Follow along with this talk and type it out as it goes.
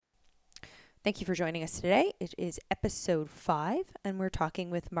Thank you for joining us today. It is episode 5, and we're talking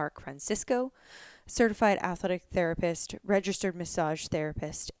with Mark Francisco, certified athletic therapist, registered massage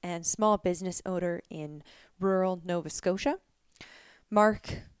therapist, and small business owner in rural Nova Scotia.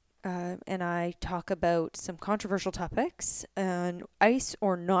 Mark and I talk about some controversial topics on ice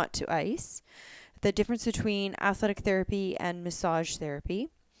or not to ice, the difference between athletic therapy and massage therapy,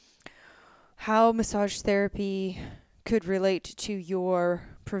 how massage therapy could relate to your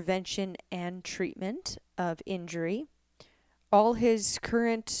prevention and treatment of injury, all his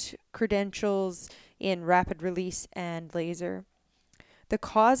current credentials in rapid release and laser. The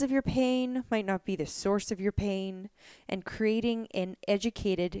cause of your pain might not be the source of your pain, and creating an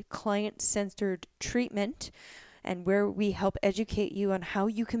educated, client centered treatment, and where we help educate you on how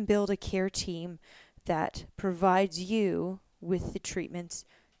you can build a care team that provides you with the treatments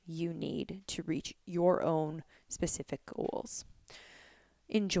you need to reach your own specific goals.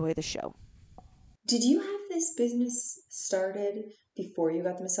 Enjoy the show. Did you have this business started before you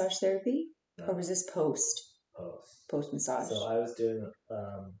got the massage therapy? No. Or was this post massage? So I was doing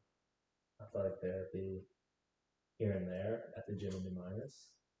athletic therapy here and there at the gym in New Minas,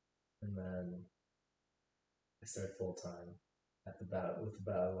 and then I started full time at the with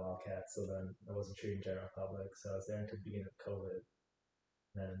the Valley Wildcats. So then I wasn't treating general public, so I was there until the beginning of COVID.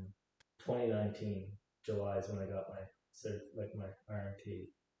 Then 2019 July is when I got my my RMT,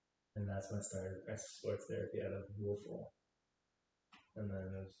 and that's when I started sports therapy out of Wolfville. And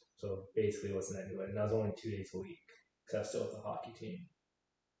then so basically it wasn't anyway. And that was only 2 days a week because I was still with the hockey team.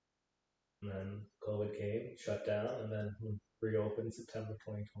 And then COVID came, shut down, and then reopened September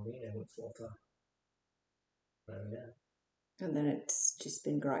 2020 and went full time. And And then it's just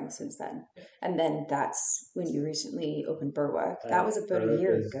been growing since then. Yeah. And then that's when you recently opened Berwick. That was about a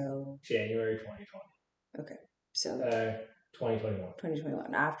year ago. January 2020. Okay. So 2021.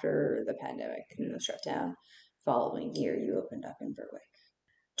 2021, after the pandemic and the shutdown. Following year, you opened up in Berwick.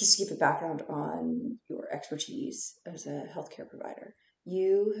 Just to give a background on your expertise as a healthcare provider.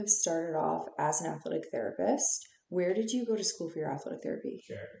 You have started off as an athletic therapist. Where did you go to school for your athletic therapy?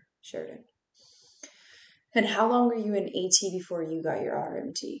 Sheridan. And how long were you in AT before you got your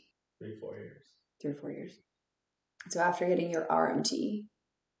RMT? 3-4 years. 3-4 years. So after getting your RMT,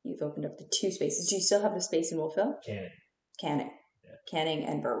 you've opened up the 2 spaces. Do you still have the space in Wolfville? Canning. Yeah. Canning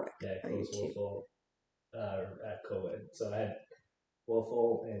and Berwick. Yeah, closed Wolfville at COVID. So I had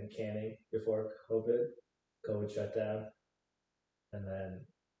Wolfville and Canning before COVID. COVID shut down. And then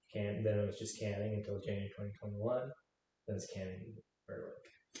it was just Canning until January 2021. Then it's Canning Berwick.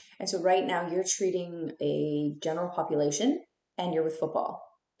 And so right now you're treating a general population and you're with football.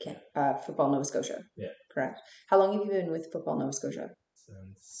 Okay. Football Nova Scotia. Yeah. Correct. How long have you been with Football Nova Scotia?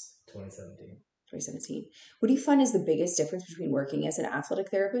 Since 2017. 2017. What do you find is the biggest difference between working as an athletic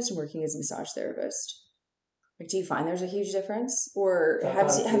therapist and working as a massage therapist? Like, do you find there's a huge difference? Or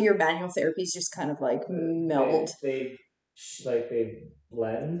have your manual therapies just kind of like melded? They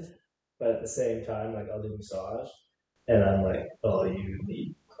blend, but at the same time, like I'll do massage, and I'm like, oh, you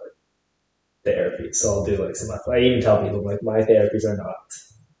need therapy. So I'll do like I even tell people like my therapies are not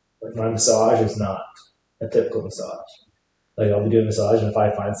like my massage is not a typical massage. Like I'll be doing massage, and if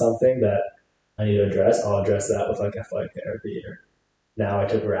I find something that I need to address, I'll address that with like athletic therapy. Or now I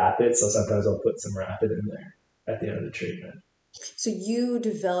took rapid, so sometimes I'll put some rapid in there at the end of the treatment. So you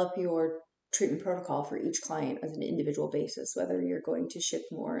develop your treatment protocol for each client as an individual basis, whether you're going to shift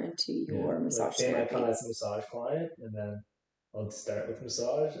more into your massage therapy. I come as a massage client, and then I'll start with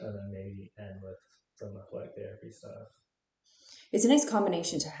massage, and then maybe end with some athletic therapy stuff. It's a nice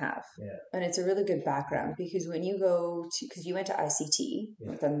combination to have. Yeah. And it's a really good background because when you go to, because you went to ICT,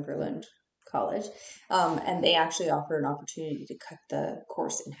 Northumberland College, and they actually offer an opportunity to cut the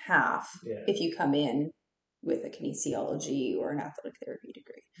course in half if you come in with a kinesiology or an athletic therapy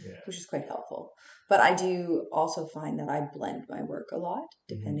degree, which is quite helpful. But I do also find that I blend my work a lot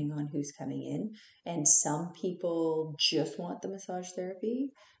depending on who's coming in. And some people just want the massage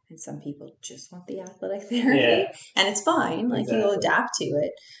therapy and some people just want the athletic therapy. Yeah. And it's fine. Like you'll adapt to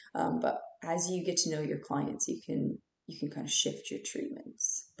it. But as you get to know your clients, you can kind of shift your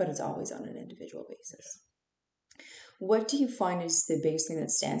treatments, but it's always on an individual basis. What do you find is the biggest thing that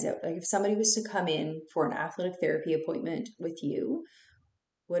stands out? Like if somebody was to come in for an athletic therapy appointment with you,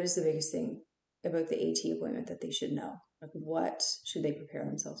 what is the biggest thing about the AT appointment that they should know? Like what should they prepare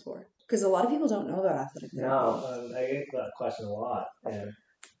themselves for? Because a lot of people don't know about athletic therapy. No, I get that question a lot. And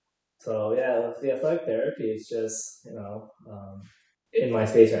so, with the athletic therapy, it's just, in my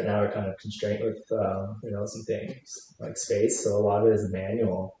space right now, we're kind of constrained with, some things like space. So a lot of it is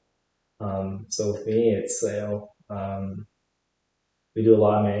manual. So with me, it's, we do a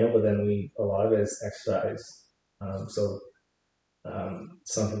lot of manual, but then a lot of it is exercise.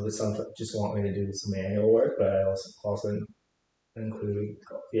 Some people just want me to do some manual work, but I also include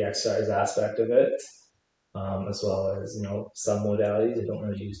the exercise aspect of it, as well as some modalities. I don't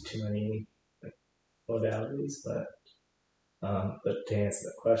really use too many modalities, but to answer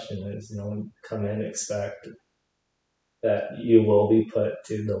the question is, when you come in, expect that you will be put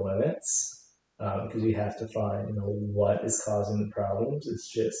to the limits, because you have to find what is causing the problems. It's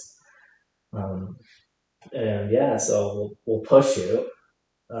just and yeah, so we'll push you,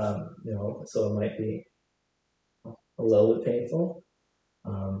 so it might be a little bit painful.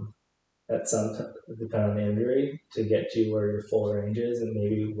 At some depending on the injury, to get you where your full range is and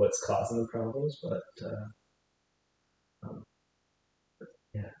maybe what's causing the problems, but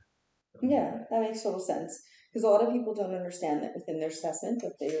yeah, that makes total sense, because a lot of people don't understand that within their assessment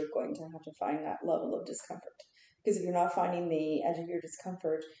that they are going to have to find that level of discomfort, because if you're not finding the edge of your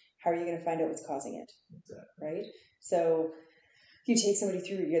discomfort, how are you going to find out what's causing it? Exactly. Right? So you take somebody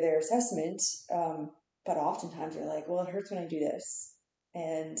through their assessment, but oftentimes you're like, well, it hurts when I do this.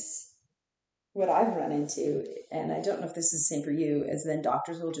 And what I've run into, and I don't know if this is the same for you, is then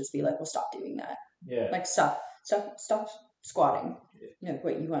doctors will just be like, well, stop doing that. Yeah. Like, stop squatting. Yeah.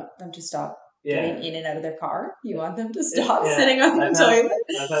 What, you want them to stop Yeah. getting in and out of their car? You want them to stop sitting on the toilet?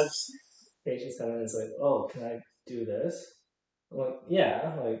 I've had patients come in and it's like, oh, can I do this? I'm like,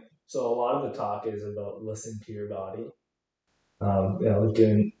 yeah. So a lot of the talk is about listening to your body.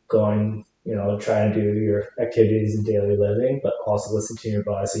 Trying to do your activities in daily living, but also listen to your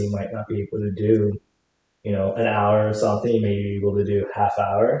body. So you might not be able to do, an hour or something. You may be able to do half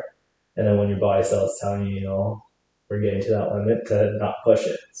hour. And then when your body starts telling you, we're getting to that limit, to not push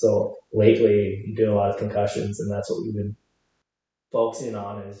it. So lately, you're doing a lot of concussions, and that's what we've been focusing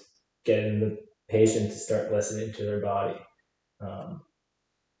on, is getting the patient to start listening to their body.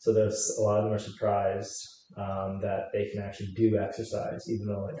 So there's a lot of them are surprised that they can actually do exercise even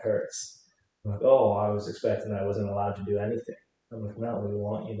though it hurts. I'm like, oh, I was expecting I wasn't allowed to do anything. I'm like, no, we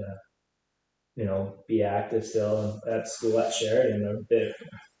want you to, be active still. And at school at Sheridan,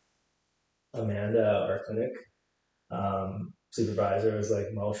 Amanda, our clinic supervisor, was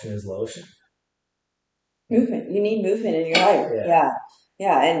like, motion is lotion. Movement. You need movement in your life.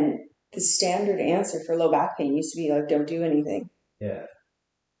 Yeah. And the standard answer for low back pain used to be like, don't do anything. Yeah.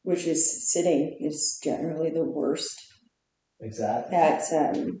 Which is, sitting is generally the worst. Exactly.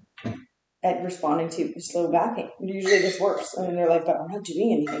 At responding to slow back pain. It usually gets worse. I mean, they're like, but I'm not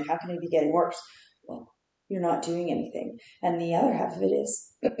doing anything. How can it be getting worse? Well, you're not doing anything. And the other half of it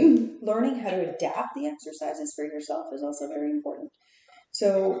is learning how to adapt the exercises for yourself is also very important.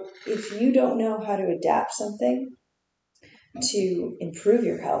 So if you don't know how to adapt something to improve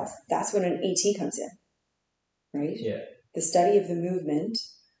your health, that's when an AT comes in, right? Yeah. The study of the movement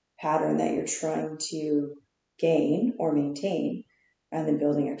pattern that you're trying to gain or maintain, and then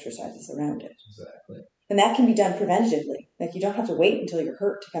building exercises around it. Exactly. And that can be done preventatively. Like, you don't have to wait until you're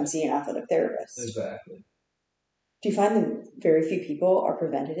hurt to come see an athletic therapist. Exactly. Do you find that very few people are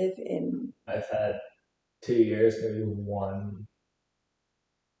preventative in? I've had 2 years, maybe one.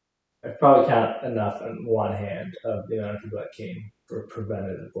 I probably count enough on one hand of the amount of people that came for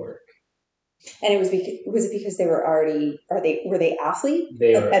preventative work. And was it because they were already? Were they athletes?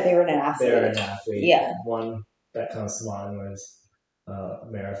 They were an athlete. They were an athlete. Yeah. One that comes to mind was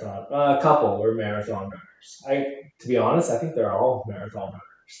marathon. A couple were marathon runners. To be honest, I think they're all marathon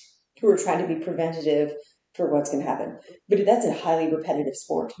runners who are trying to be preventative for what's going to happen. But that's a highly repetitive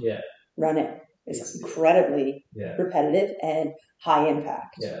sport. Yeah. Running is incredibly repetitive and high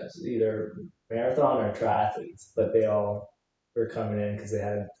impact. Yeah, it's either marathon or triathletes, but they all were coming in because they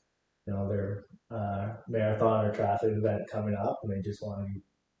had, their marathon or triathlete event coming up, and they just want to be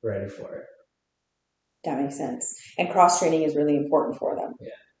ready for it. That makes sense. And cross training is really important for them. Yeah.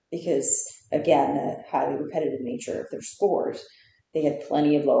 Because, again, the highly repetitive nature of their sport, they had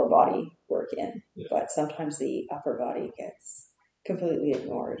plenty of lower body work in, but sometimes the upper body gets completely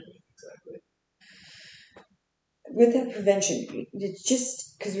ignored. Exactly. With that prevention,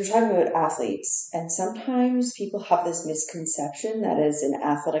 just because we're talking about athletes, and sometimes people have this misconception that as an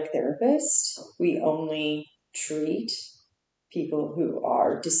athletic therapist, we only treat people who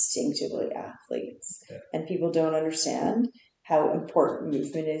are distinctively athletes. Okay. And people don't understand how important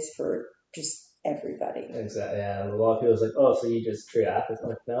movement is for just everybody. Exactly. Yeah. A lot of people is like, oh, so you just treat athletes? I'm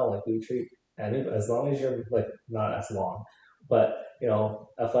like, no, we treat anybody, as long as you're not as long. But,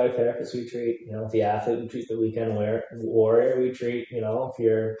 athletic therapists, we treat, the athlete, we treat the weekend warrior, we treat, if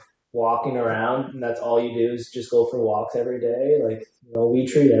you're walking around and that's all you do is just go for walks every day, we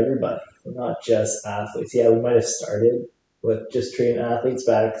treat everybody. We're not just athletes. Yeah, we might have started with just treating athletes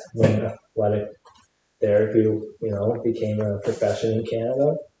back when athletic therapy, became a profession in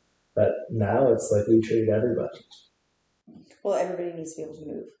Canada. But now it's like we treat everybody. Well, everybody needs to be able to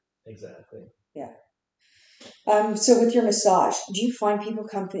move. Exactly. Yeah. So with your massage, do you find people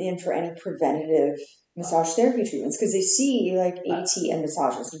come in for any preventative massage therapy treatments? Because they see like AT and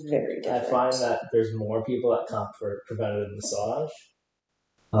massage is very different. I find that there's more people that come for preventative massage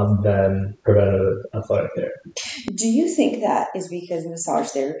than preventative athletic therapy. Do you think that is because massage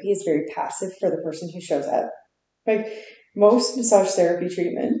therapy is very passive for the person who shows up? Like most massage therapy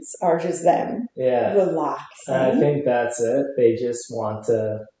treatments are just them relaxing. I think that's it. They just want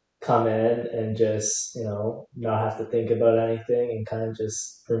to come in and just, not have to think about anything and kind of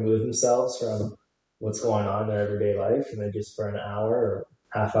just remove themselves from what's going on in their everyday life. And then just for an hour or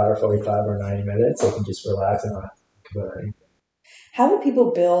half hour, 45 or 90 minutes, they can just relax and not have to think about anything. How would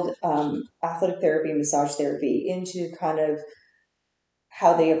people build athletic therapy, massage therapy into kind of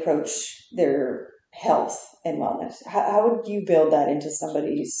how they approach their health and wellness? How would you build that into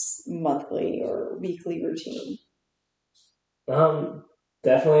somebody's monthly or weekly routine?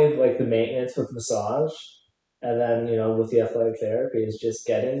 Definitely like the maintenance with massage, and then with the athletic therapy is just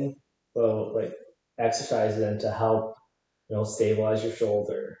getting like exercises in to help stabilize your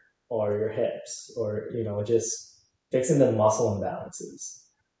shoulder or your hips, or just fixing the muscle imbalances,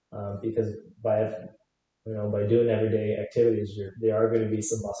 because by doing everyday activities, there are going to be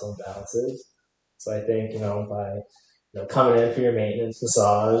some muscle imbalances. So I think by coming in for your maintenance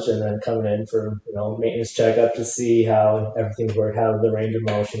massage and then coming in for maintenance checkup to see how everything's working, how the range of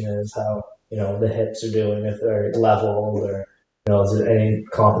motion is, how the hips are doing, if they're level, or is there any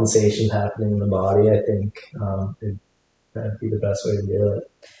compensation happening in the body. I think that'd be the best way to do it.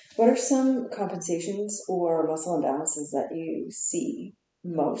 What are some compensations or muscle imbalances that you see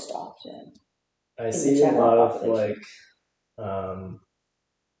most often? I see a lot of like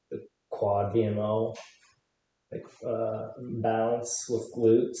the quad VMO, like balance with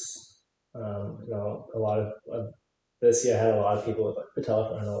glutes. A lot of this year I had a lot of people with like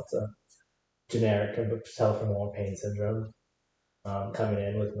patellofemoral. I know it's a generic patellofemoral pain syndrome coming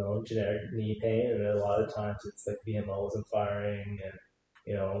in with no generic knee pain, and a lot of times it's like VMO isn't firing, and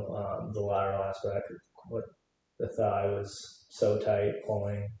the lateral aspect, what the thigh was so tight,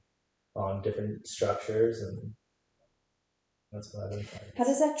 pulling on different structures, and that's what I've been trying. How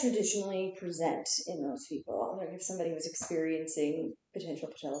does that traditionally present in those people? Like if somebody was experiencing potential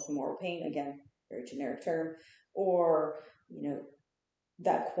patellofemoral pain, again, very generic term, or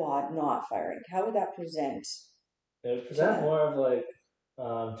that quad not firing, how would that present? It would present more of like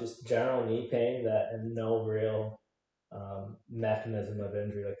just general knee pain and no real mechanism of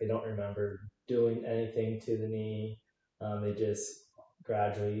injury. Like they don't remember doing anything to the knee. They just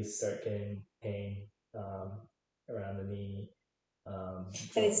gradually start getting pain around the knee.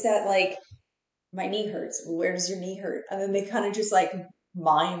 And it's that like, my knee hurts. Where does your knee hurt? And then they kind of just like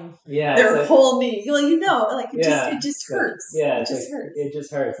mime their whole knee. It just hurts. Yeah, it just hurts. It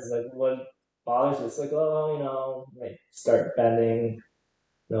just hurts. It's like what bothers you. It's like, like start bending,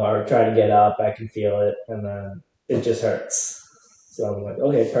 or try to get up. I can feel it, and then it just hurts. So I'm like,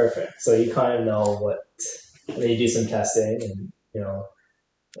 okay, perfect. So you kind of know what. Then you do some testing, and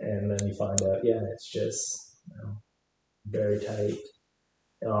and then you find out, it's just very tight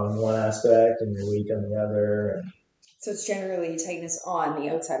on one aspect and you're weak on the other. So it's generally tightness on the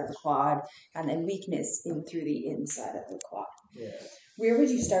outside of the quad and then weakness in through the inside of the quad. Yeah. Where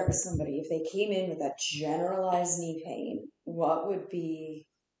would you start with somebody if they came in with that generalized knee pain? What would be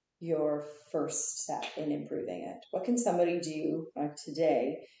your first step in improving it? What can somebody do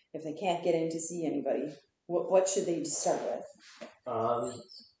today if they can't get in to see anybody? What should they start with?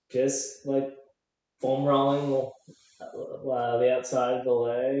 Just like foam rolling the outside of the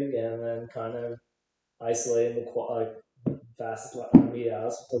leg, and then kind of isolating the quad, like fastest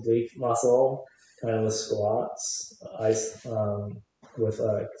medials, oblique muscle, kind of with squats, with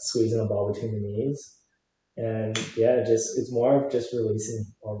squeezing a ball between the knees, and it's more of just releasing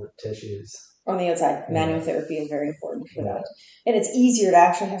all the tissues on the outside. Manual therapy is very important for that, and it's easier to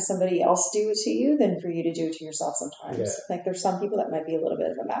actually have somebody else do it to you than for you to do it to yourself sometimes. Like there's some people that might be a little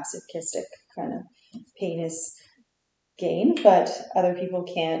bit of a masochistic kind of painless gain, but other people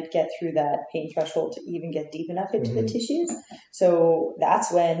can't get through that pain threshold to even get deep enough into the tissues. So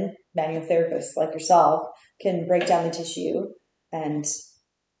that's when manual therapists like yourself can break down the tissue, and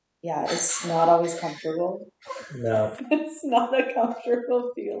it's not always comfortable. No. It's not a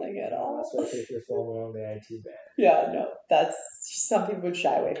comfortable feeling at all. Especially if you're foaming on the IT band. Yeah, no, that's, some people would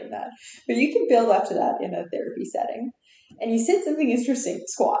shy away from that. But you can build up to that in a therapy setting. And you said something interesting,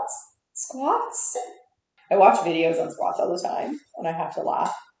 squats. Squats I watch videos on squats all the time, and I have to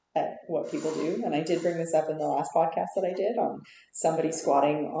laugh at what people do. And I did bring this up in the last podcast that I did on somebody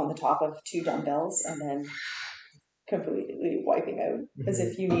squatting on the top of 2 dumbbells and then completely wiping out, as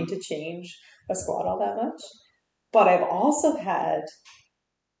if you need to change a squat all that much. But I've also had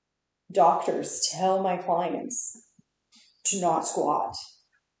doctors tell my clients to not squat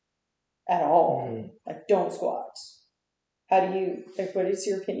at all. Like, don't squat. How do you, like, what is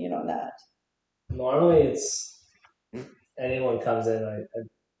your opinion on that? Normally, it's anyone comes in,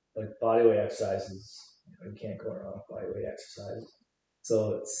 like bodyweight exercises. You can't go wrong with bodyweight exercises.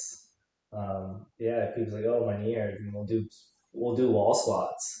 So it's people's like, oh, my knee hurts, and we'll do wall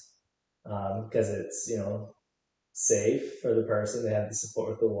squats because it's safe for the person. They have the support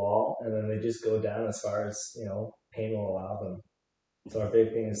with the wall, and then they just go down as far as pain will allow them. So our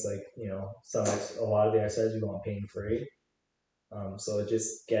big thing is like a lot of the exercises we want pain free. So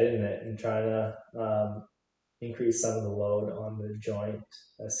just getting it and trying to increase some of the load on the joint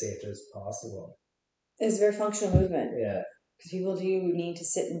as safe as possible. It's very functional movement. Yeah. Because people do need to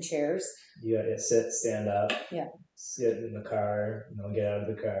sit in chairs. You got to sit, stand up. Yeah. Sit in the car. Get out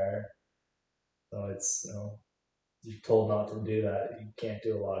of the car. So it's you're told not to do that. You can't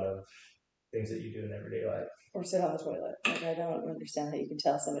do a lot of things that you do in everyday life. Or sit on the toilet. Like, I don't understand how you can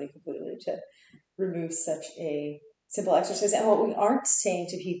tell somebody completely to remove such a simple exercise. And what we aren't saying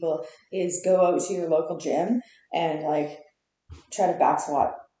to people is go out to your local gym and like try to back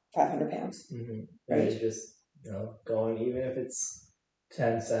squat 500 pounds. Right? And just going, even if it's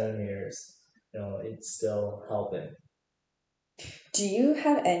 10 centimeters, it's still helping. Do you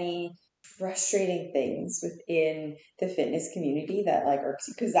have any frustrating things within the fitness community that like irks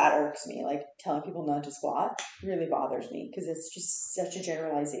you? Because that irks me. Like, telling people not to squat really bothers me, because it's just such a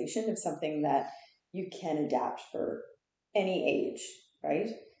generalization of something that you can adapt for any age, right?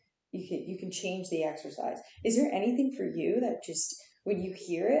 You can change the exercise. Is there anything for you that just, when you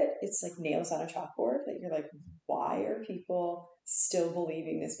hear it, it's like nails on a chalkboard, that you're like, why are people still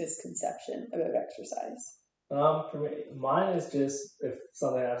believing this misconception about exercise? For me, mine is just, if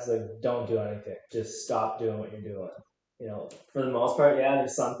something happens, like, don't do anything. Just stop doing what you're doing. For the most part, yeah,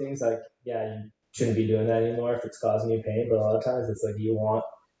 there's some things like, yeah, you shouldn't be doing that anymore if it's causing you pain. But a lot of times it's like you want,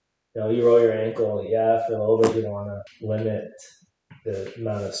 you roll your ankle, yeah, for a little bit you want to limit the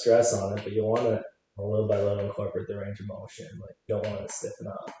amount of stress on it, but you want to little by little incorporate the range of motion. Like, you don't want to stiffen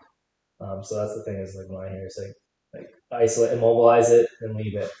up. So that's the thing is like mine here is like isolate, immobilize it, and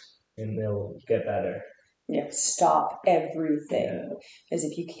leave it, and it'll get better. Yeah, stop everything as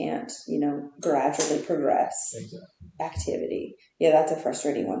if you can't, gradually progress activity. Yeah, that's a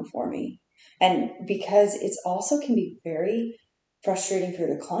frustrating one for me. And because it's also can be very frustrating for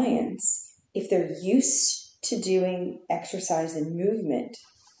the clients if they're used to doing exercise and movement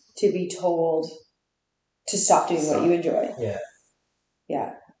to be told to stop doing what you enjoy. Yeah.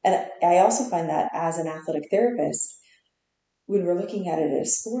 Yeah. And I also find that as an athletic therapist, when we're looking at it at a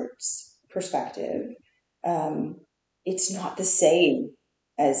sports perspective, it's not the same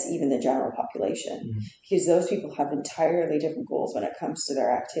as even the general population, because those people have entirely different goals when it comes to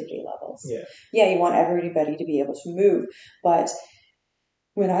their activity levels. Yeah, you want everybody to be able to move. But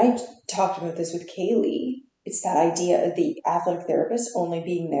when I talked about this with Kaylee, it's that idea of the athletic therapist only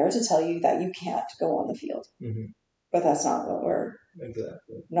being there to tell you that you can't go on the field. But that's not what we're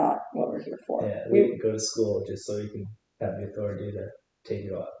here for. Yeah, we go to school just so you can have the authority to take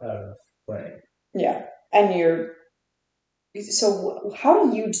you out of playing. Yeah. And so how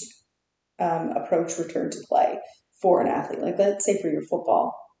do you approach return to play for an athlete? Like, let's say for your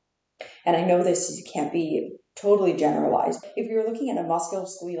football, and I know this can't be totally generalized. If you're looking at a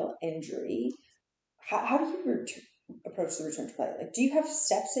musculoskeletal injury, how do you approach the return to play? Like, do you have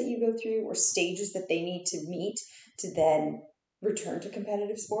steps that you go through or stages that they need to meet to then return to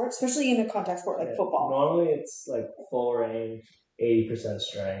competitive sports, especially in a contact sport like football? Normally it's like full range, 80%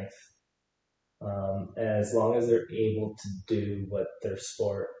 strength. And as long as they're able to do what their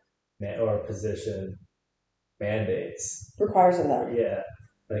sport or position mandates. Requires of them. Yeah.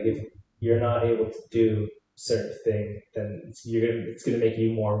 Like, if you're not able to do certain thing, then it's going to make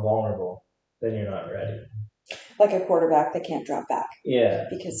you more vulnerable. Then you're not ready. Like a quarterback that can't drop back. Yeah.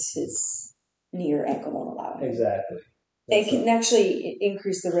 Because his knee or ankle won't allow it. Exactly. It can actually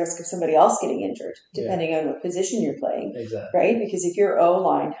increase the risk of somebody else getting injured, depending on what position you're playing. Exactly. Right? Because if your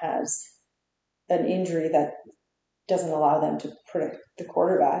O-line has an injury that doesn't allow them to protect the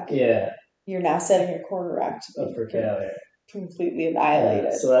quarterback, you're now setting your quarterback to up for failure. Completely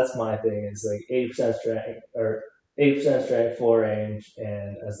annihilated. So that's my thing, is like 80% strength or 80% strength, full range,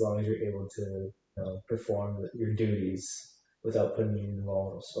 and as long as you're able to perform your duties without putting you in a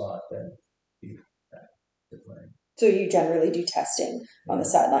vulnerable spot, then to playing. So you generally do testing on the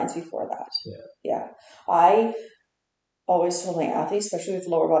sidelines before that? Yeah. I always told my athletes, especially with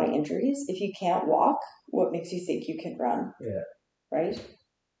lower body injuries, if you can't walk, what makes you think you can run? Yeah. Right?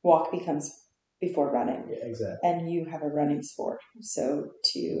 Walk becomes before running. Yeah, exactly. And you have a running sport. So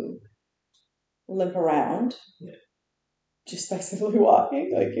to limp around just by simply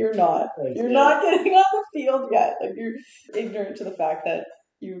walking, like you're not getting on the field yet. Like you're ignorant to the fact that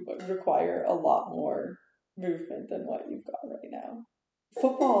you require a lot more movement than what you've got right now.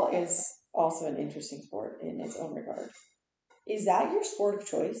 Football is also an interesting sport in its own regard. Is that your sport of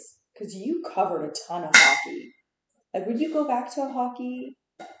choice? Because you covered a ton of hockey. Like, would you go back to a hockey?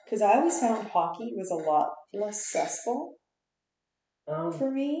 Because I always found hockey was a lot less stressful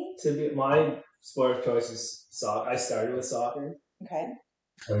for me. My sport of choice is soccer. I started with soccer. Okay.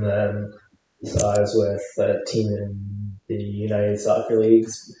 And then I was with a team in the United Soccer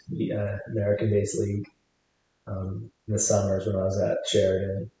Leagues, the American-based league, in the summers when I was at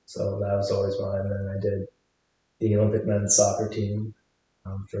Sheridan. So that was always mine. And then I did the Olympic men's soccer team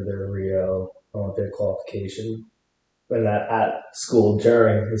for their Rio Olympic qualification. And at school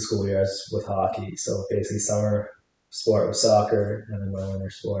during the school year, I was with hockey. So basically, summer sport was soccer, and then my winter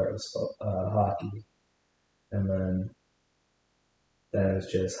sport was hockey. And then it was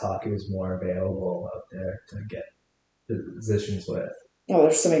just hockey was more available out there to get positions with. Oh,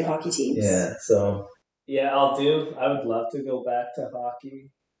 there's so many hockey teams. Yeah, so I would love to go back to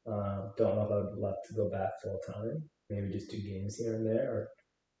hockey. Don't know if I would love to go back full time. Maybe just 2 games here and there.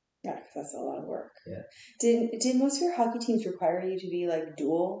 Yeah, because that's a lot of work. Yeah. Did most of your hockey teams require you to be like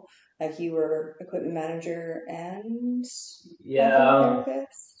dual? Like you were equipment manager and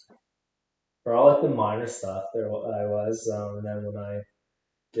therapist? For all like the minor stuff, there I was. And then when I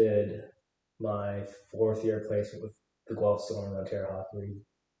did my 4th year placement with the Guelph Storm and Ontario Hockey League,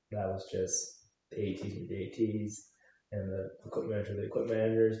 that was just the ATs with the ATs and the equipment manager, the equipment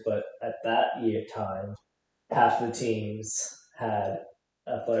managers. But at that year time, half the teams had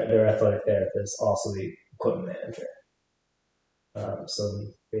their athletic therapist, also the equipment manager. So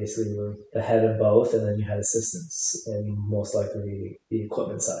basically, you were the head of both, and then you had assistants, and most likely the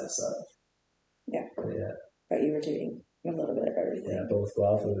equipment side of stuff. Yeah. But you were doing a little bit of everything. Yeah, both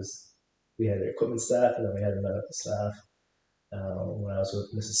Guelph we had the equipment staff, and then we had the medical staff. When I was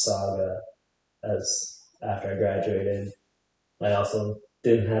with Mississauga, after I graduated, I also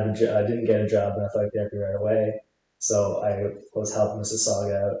didn't get a job in athletic therapy right away. So I was helping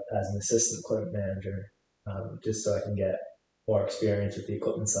Mississauga out as an assistant equipment manager, just so I can get more experience with the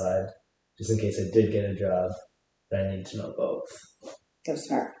equipment side, just in case I did get a job, then I need to know both. Go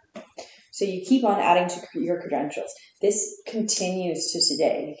smart. So you keep on adding to your credentials. This continues to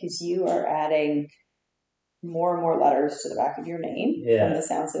today because you are adding more and more letters to the back of your name from the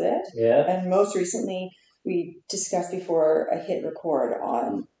sounds of it. Yeah. And most recently, we discussed before I hit record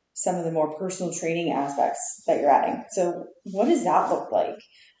on some of the more personal training aspects that you're adding. So what does that look like?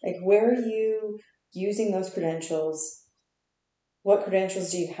 Like, where are you using those credentials? What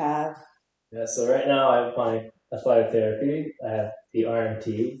credentials do you have? Yeah, so right now I have my athletic therapy. I have the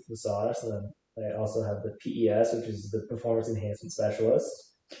RMT, the SOS, and then I also have the PES, which is the Performance Enhancement Specialist.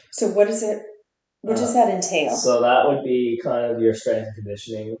 So what is it? What does that entail? So that would be kind of your strength and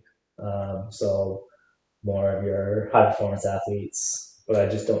conditioning. So more of your high performance athletes, but I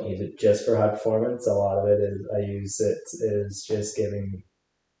just don't use it just for high performance. A lot of it is just giving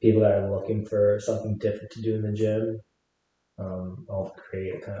people that are looking for something different to do in the gym. I'll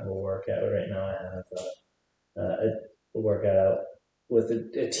create kind of a workout. Right now I have a workout with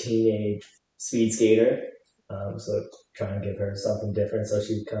a teenage speed skater. So trying to give her something different so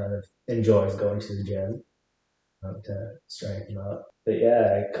she kind of enjoys going to the gym to strengthen up. But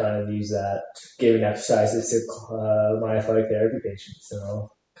yeah, I kind of use that, giving exercises to my athletic therapy patients, and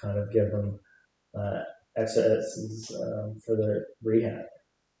I'll kind of give them exercises for their rehab.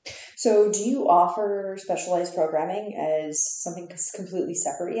 So do you offer specialized programming as something completely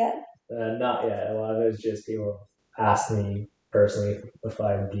separate yet? Not yet. A lot of it is just people ask me personally if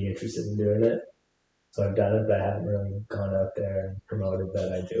I'd be interested in doing it. So I've done it, but I haven't really gone out there and promoted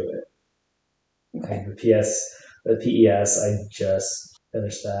that I do it. Okay. The PES, I just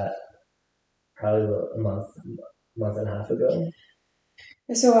finished that probably a month and a half ago.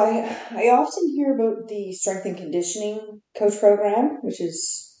 So I often hear about the strength and conditioning coach program, which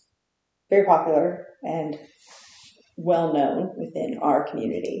is very popular and well known within our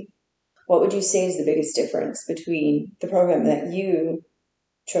community. What would you say is the biggest difference between the program that you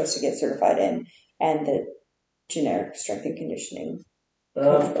chose to get certified in and the generic strength and conditioning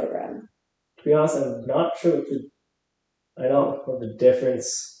coach program? To be honest, I'm not sure I don't know the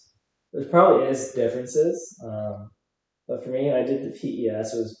difference there probably is differences. But for me, I did the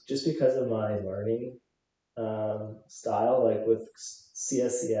PES was just because of my learning style. Like with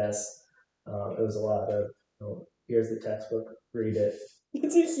CSCS, it was a lot of, here's the textbook, read it.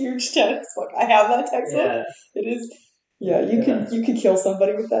 It's a huge textbook. I have that textbook. Yeah. It is. Yeah, you could kill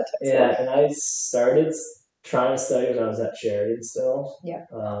somebody with that textbook. Yeah, and I started trying to study when I was at Sheridan still. Yeah.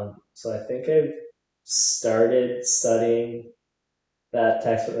 So I think I started studying that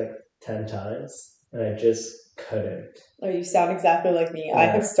textbook like 10 times, and I just couldn't. Oh, you sound exactly like me. Yeah. I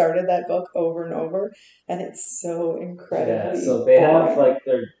have started that book over and over, and it's so incredibly. Yeah, so they have like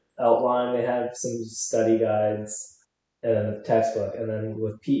their outline, they have some study guides, and then the textbook, and then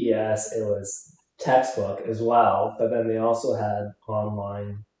with PES, it was textbook as well, but then they also had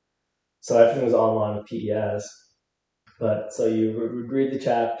online. So everything was online with PES, but so you would read the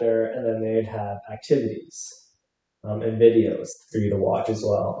chapter, and then they'd have activities and videos for you to watch as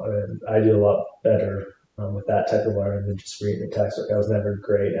well. And I do a lot better with that type of learning than just reading the textbook. I was never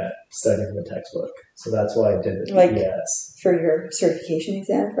great at studying the textbook, so that's why I did it. Like for your certification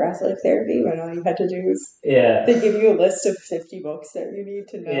exam for athletic therapy, when all you had to do was they give you a list of 50 books that you need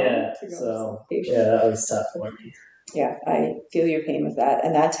to know to go so that was tough for me. Yeah, I feel your pain with that.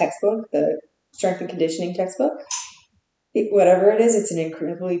 And that textbook, the strength and conditioning textbook, whatever it is, it's an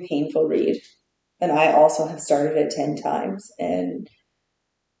incredibly painful read. And I also have started it 10 times, and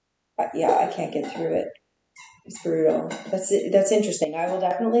I can't get through it. It's brutal. That's interesting. I will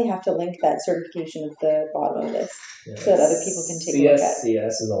definitely have to link that certification at the bottom of this so that other people can take a look at it. CSCS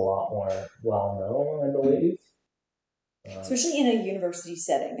is a lot more well-known, I believe. Especially in a university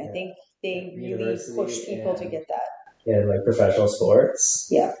setting. I think they really push people to get that. Yeah, like professional sports.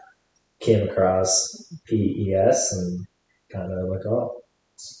 Yeah. Came across PES and kind of like, oh,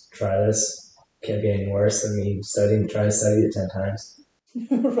 let's try this. Kept getting worse than me trying to study it 10 times.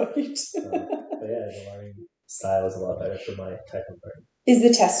 Right. But yeah, the learning style is a lot better for my type of learning. Is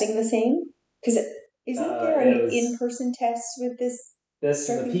the testing the same? Because isn't there an in-person test with this?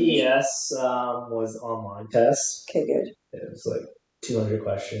 The PES was online test. Okay, good. It was like 200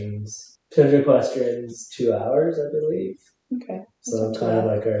 questions. 200 questions, 2 hours, I believe. Okay. So kind of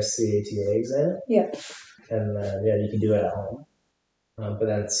like our CATA exam. Yeah. And then, you can do it at home. But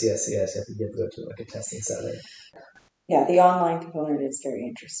then CSCS, you have to go to like a testing center. Yeah, the online component is very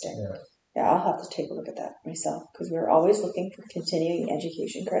interesting. Yeah, I'll have to take a look at that myself, because we're always looking for continuing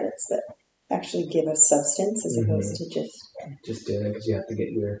education credits that actually give us substance as opposed to just doing it because you have to get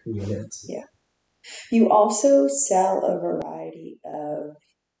your units. Yeah. You also sell a variety of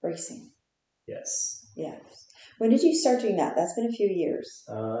bracing. Yes. Yes. When did you start doing that? That's been a few years.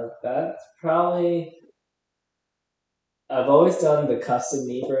 That's probably... I've always done the custom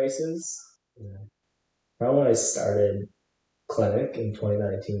knee braces. Probably when I started clinic in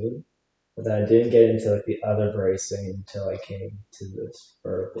 2019. But then I didn't get into like the other bracing until I came to this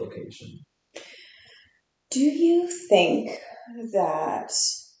Berwick location. Do you think that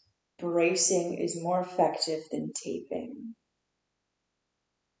bracing is more effective than taping?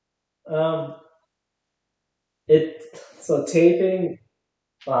 So taping,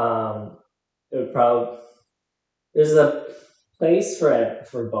 it would probably... There's a place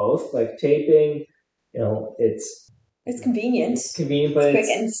for both. Like taping, it's convenient. It's convenient, but it's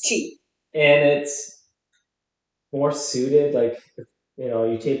quick and it's cheap. And it's more suited. Like,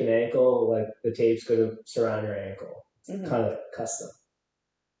 you tape an ankle, like the tape's going to surround your ankle. It's kind of like custom.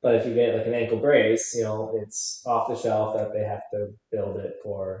 But if you get like an ankle brace, it's off the shelf that they have to build it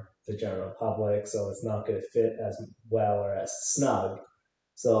for the general public, so it's not going to fit as well or as snug.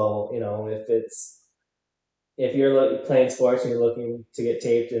 So, if you're playing sports and you're looking to get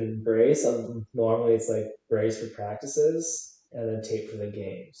taped and brace, normally it's like brace for practices and then tape for the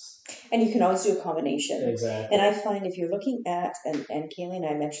games. And you can always do a combination. Exactly. And I find if you're looking at, and Kaylee and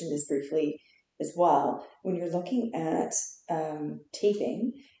I mentioned this briefly as well, when you're looking at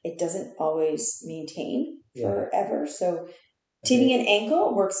taping, it doesn't always maintain forever. So taping an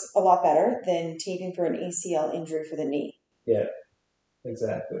ankle works a lot better than taping for an ACL injury for the knee. Yeah,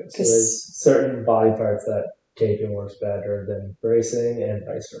 exactly. So there's certain body parts that taping works better than bracing and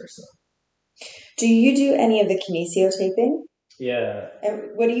vice versa. Do you do any of the kinesio taping? Yeah.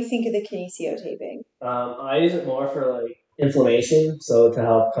 And what do you think of the kinesio taping? I use it more for like inflammation, so to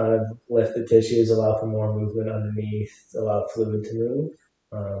help kind of lift the tissues, allow for more movement underneath, allow fluid to move.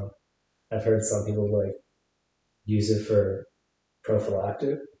 I've heard some people use it for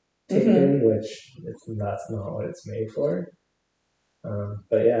prophylactic taping, which that's not what it's made for.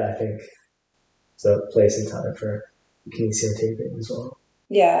 But yeah, I think it's a place and time for kinesio taping as well.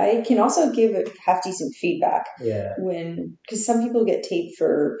 Yeah, I can also have decent feedback. Yeah. Because some people get taped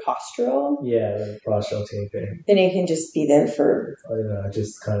for postural. Yeah, the postural taping. And it can just be there for...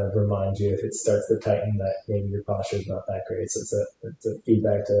 just kind of remind you if it starts to tighten that maybe your posture is not that great. So it's a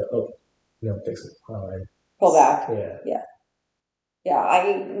feedback to, fix it. Pull back. Yeah. Yeah,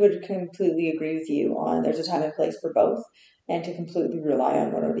 I would completely agree with you on there's a time and place for both, and to completely rely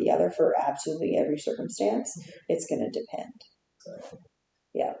on one or the other for absolutely every circumstance, it's going to depend. Exactly.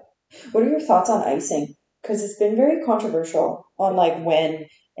 Yeah. What are your thoughts on icing? Because it's been very controversial on like when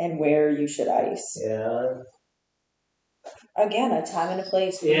and where you should ice. Yeah. Again, a time and a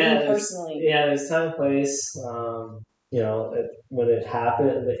place for me personally. Yeah, there's time and place. When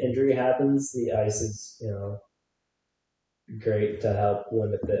the injury happens, the ice is, great to help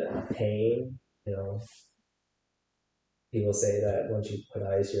limit the pain. People say that once you put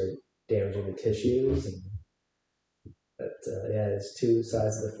ice, you're damaging the tissues, but there's two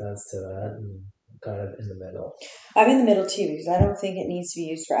sides of the fence to that, and I'm kind of in the middle. I'm in the middle too, because I don't think it needs to be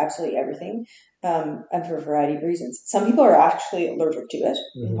used for absolutely everything, and for a variety of reasons. Some people are actually allergic to it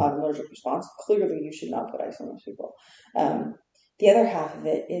and have an allergic response. Clearly, you should not put ice on those people. The other half of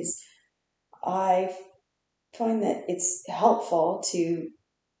it is I find that it's helpful to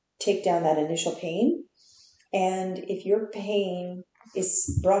take down that initial pain. And if your pain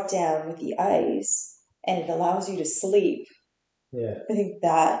is brought down with the ice and it allows you to sleep, I think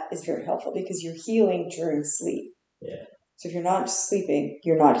that is very helpful because you're healing during sleep. Yeah. So if you're not sleeping,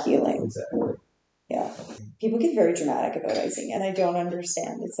 you're not healing. Exactly. Yeah. People get very dramatic about icing, and I don't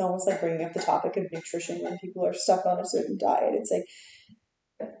understand. It's almost like bringing up the topic of nutrition when people are stuck on a certain diet. It's like,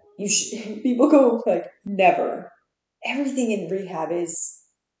 people go like, never. Everything in rehab is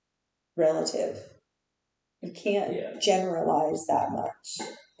relative. You can't generalize that much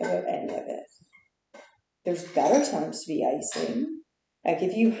about any of it. There's better times to be icing. Like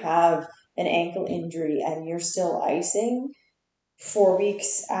if you have an ankle injury and you're still icing 4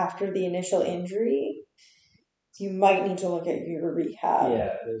 weeks after the initial injury, you might need to look at your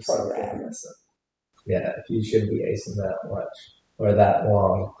rehab program. Yeah, you shouldn't be icing that much or that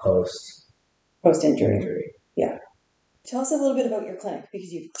long post-injury. Yeah. Tell us a little bit about your clinic,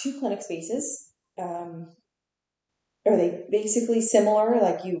 because you have 2 clinic spaces. Are they basically similar?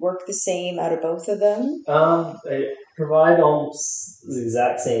 Like you work the same out of both of them? They provide almost the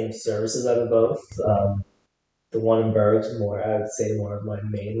exact same services out of both. The one in Berg's I would say more of my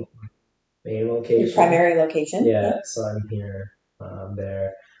main location. Your primary location? Yeah, so I'm here,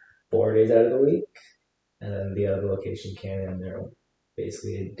 there 4 days out of the week. And then the other location, Canyon, they're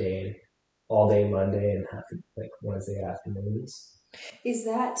basically all day Monday and Wednesday afternoons. Is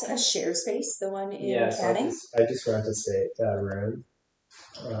that a shared space, the one in Canning? I just rent a room,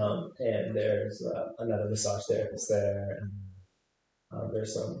 and there's another massage therapist there, and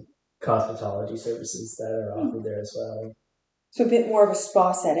there's some cosmetology services that are offered there as well. So a bit more of a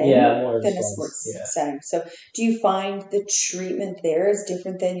spa setting than a sports setting. So do you find the treatment there is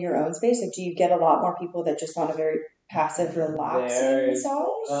different than your own space? Like, do you get a lot more people that just want a very passive, relaxing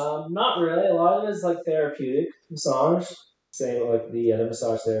massage? Not really. A lot of it is like therapeutic massage. Same like the other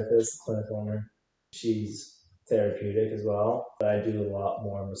massage therapist, the clinic owner. She's therapeutic as well. But I do a lot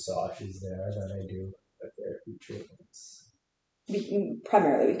more massages there than I do therapy treatments.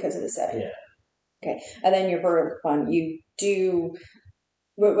 Primarily because of the setting? Yeah. Okay. And then your Berg one, you do...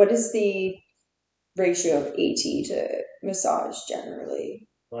 What is the ratio of AT to massage generally?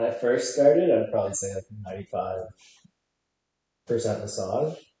 When I first started, I'd probably say like 95%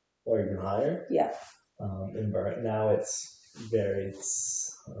 massage or even higher. Yeah. In Berg. Now it's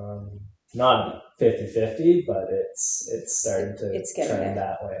not 50-50, but it's starting to trend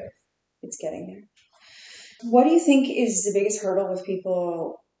that way. It's getting there. What do you think is the biggest hurdle with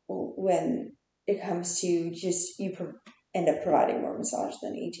people when it comes to just you end up providing more massage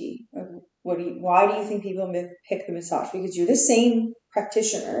than AT? Why do you think people pick the massage? Because you're the same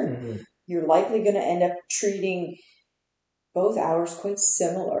practitioner. Mm-hmm. You're likely going to end up treating both hours quite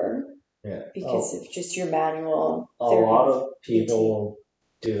similar. Yeah. Because of just your manual therapy. A lot of people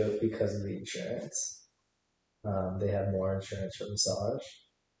do it because of the insurance. They have more insurance for massage,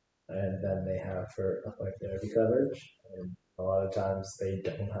 and then they have for athletic therapy coverage. And a lot of times they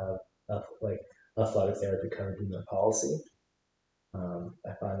don't have athletic therapy coverage in their policy.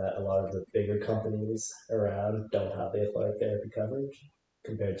 I find that a lot of the bigger companies around don't have the athletic therapy coverage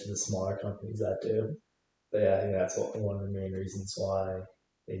compared to the smaller companies that do. But yeah, I think that's one of the main reasons why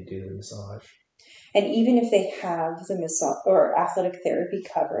they do the massage. And even if they have the massage or athletic therapy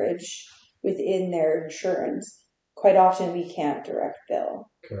coverage within their insurance, quite often we can't direct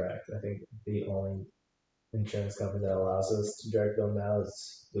bill. Correct. I think the only insurance company that allows us to direct them now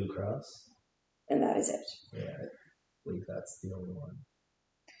is Blue Cross. And that is it. Yeah, I believe that's the only one.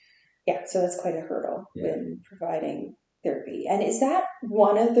 Yeah, so that's quite a hurdle in providing therapy. And is that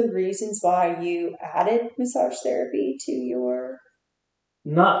one of the reasons why you added massage therapy to your...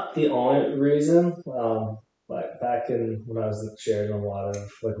 Not the only reason, but back when I was sharing a lot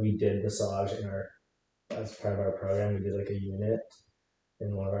of, like, we did massage as part of our program, we did like a unit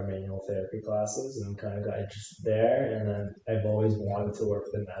in one of our manual therapy classes and kind of got interested there. And then I've always wanted to work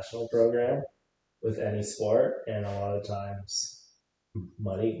with a national program with any sport, and a lot of times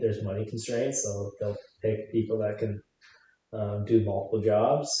there's money constraints, so they'll pick people that can do multiple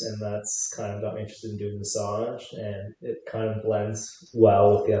jobs, and that's kind of got me interested in doing massage, and it kind of blends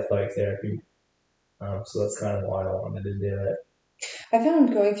well with the athletic therapy. So that's kind of why I wanted to do it. I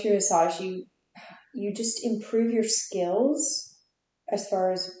found going through massage, you just improve your skills as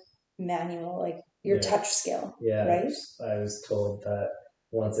far as manual, like your touch skill. Yeah, right? I was told that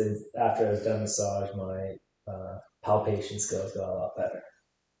after I was done massage, my palpation skills got a lot better.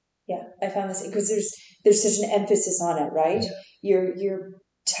 Yeah, I found this because there's such an emphasis on it, right? Yeah. You're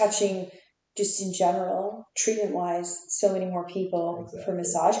touching just in general, treatment wise, so many more people for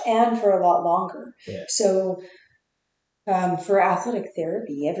massage and for a lot longer. Yeah. So for athletic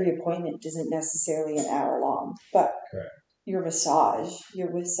therapy, every appointment isn't necessarily an hour long, but your massage,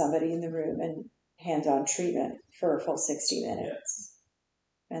 you're with somebody in the room and hands-on treatment for a full 60 minutes.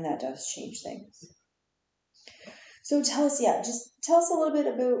 Yeah. And that does change things. So tell us a little bit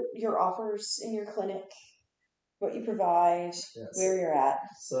about your offers in your clinic, what you provide, where you're at.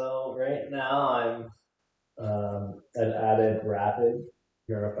 So right now I've added rapid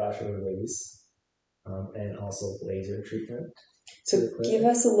neurofascial release and also laser treatment. So give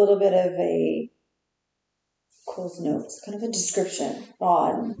us a little bit of a Cole's notes, kind of a description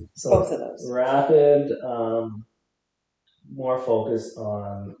on both of those. Rapid, more focused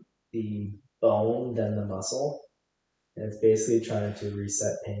on the bone than the muscle. And it's basically trying to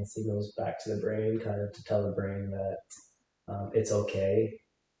reset pain signals back to the brain, kind of to tell the brain that it's okay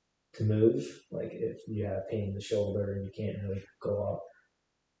to move. Like if you have pain in the shoulder and you can't really go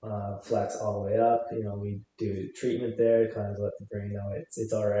up, flex all the way up, we do treatment there, kind of let the brain know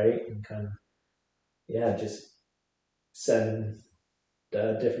it's all right, and kind of, just send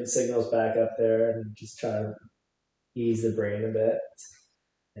different signals back up there and just try to ease the brain a bit.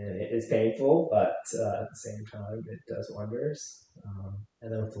 And it's painful, but at the same time, it does wonders.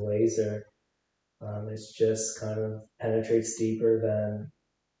 And then with the laser, it's just kind of penetrates deeper than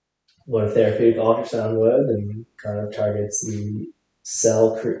what a therapeutic ultrasound would, and kind of targets the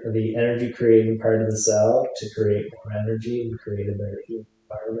energy creating part of the cell to create more energy and create a better healing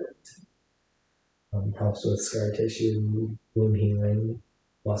environment. Helps with scar tissue, wound healing,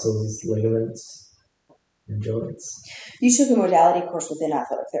 muscles, ligaments, and joints. You took a modality course within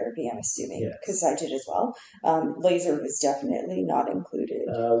athletic therapy, I'm assuming, because I did as well. Laser was definitely not included.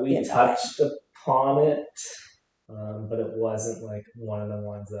 We touched upon it, but it wasn't like one of the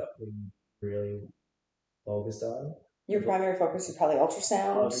ones that we really focused on. Your primary focus is probably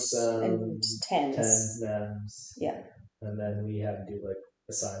ultrasound and TENS. NEMS. Yeah. And then we had to do like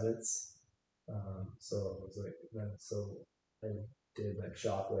assignments. So it was like, I did like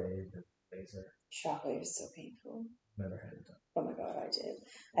shockwave and laser. Shockwave is so painful. Never had it done. Oh my God, I did.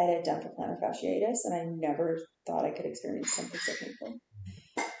 I had it done for plantar fasciitis, and I never thought I could experience something so painful.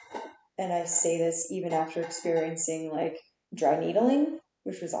 And I say this even after experiencing like dry needling,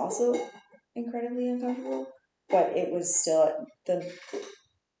 which was also incredibly uncomfortable, but it was still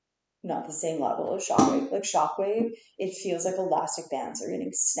not the same level of shockwave. Like shockwave, it feels like elastic bands are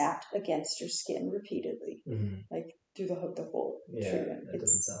getting snapped against your skin repeatedly, like through the whole treatment. It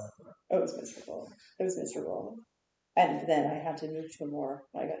doesn't sound like that. Oh, it was miserable. It was miserable. And then I had to move to a more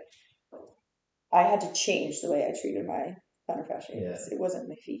I had to change the way I treated my plantar fasciitis. It wasn't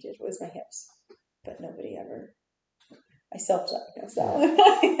my feet; it was my hips. But nobody ever. I self-diagnosed that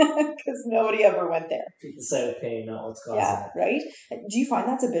one because nobody ever went there. Treat the site of pain, not what's causing it. Right? Do you find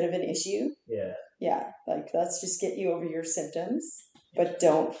that's a bit of an issue? Yeah. Yeah, like let's just get you over your symptoms, but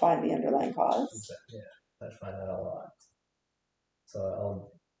don't find the underlying cause. Yeah, I find that a lot.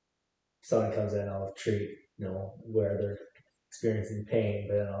 So someone comes in, I'll treat, where they're experiencing pain,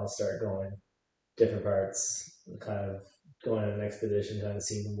 but then I'll start going different parts, kind of going on an expedition, kind of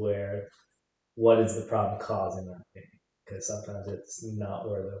seeing what is the problem causing that pain. Because sometimes it's not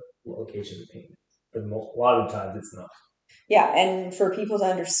where the location of the pain is. But a lot of times it's not. Yeah, and for people to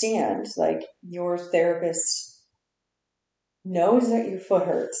understand, like your therapist knows that your foot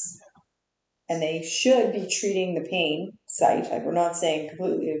hurts, and they should be treating the pain site. Like we're not saying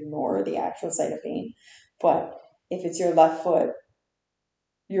completely ignore the actual site of pain, But if it's your left foot,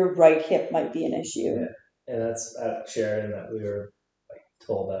 your right hip might be an issue. Yeah. And that's at Sheridan that we were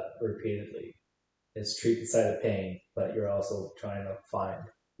told that repeatedly, is treat the site of pain, but you're also trying to find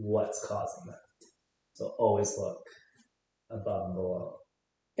what's causing that. So always look above and below.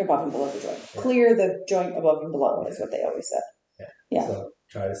 Above and below the joint. Yeah. Clear the joint above and below is what they always said. Yeah. So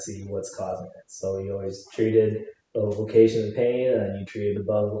try to see what's causing it. So you always treated the location of pain, and then you treated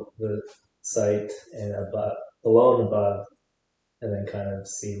above the site and above, below and above, and then kind of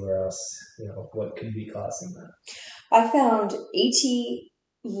see where else, what could be causing that. I found AT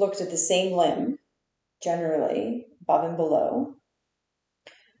looked at the same limb, generally, above and below.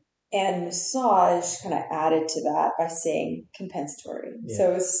 And massage kind of added to that by saying compensatory. Yeah.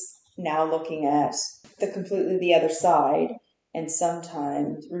 So it's now looking at completely the other side and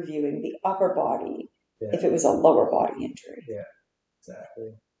sometimes reviewing the upper body if it was a lower body injury. Yeah, exactly.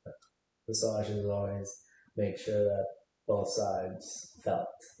 Massage is always make sure that both sides felt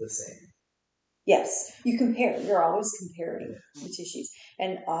the same. Yes, you compare. You're always comparing the tissues.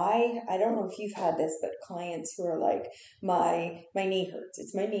 And I don't know if you've had this, but clients who are like, my knee hurts.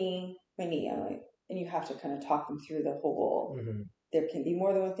 It's my knee. I'm like, and you have to kind of talk them through the whole. Mm-hmm. There can be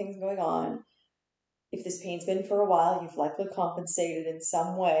more than one thing going on. If this pain's been for a while, you've likely compensated in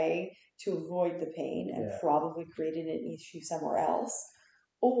some way to avoid the pain and probably created an issue somewhere else.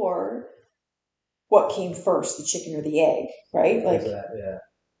 Or what came first, the chicken or the egg, right? Like that,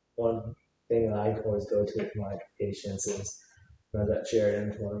 one thing that I always go to with my patients is when I was at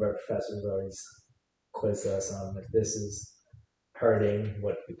Sheridan, one of our professors always quizzed us on if this is hurting,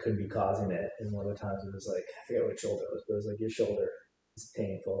 what could be causing it. And one of the times it was like, I forget what shoulder it was, but it was like your shoulder is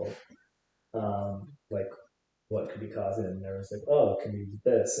painful. Like what could be causing it? And there was like, oh, it could be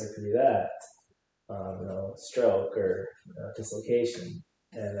this or it could be that. Stroke or dislocation.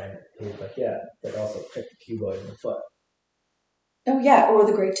 And then he was like, yeah, but also check the cuboid in the foot. Oh, yeah, or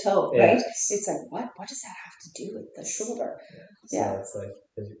the great toe, right? It's like, what? What does that have to do with the shoulder? So it's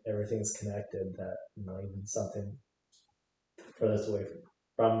like everything's connected that, even something furthest away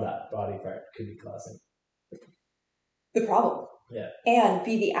from that body part could be causing the problem. Yeah. And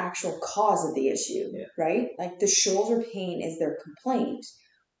be the actual cause of the issue, right? Like the shoulder pain is their complaint,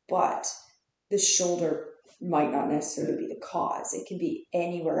 but the shoulder might not necessarily be the cause. It can be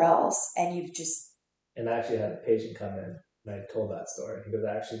anywhere else, and you've just... And I actually had a patient come in, and I told that story. He goes,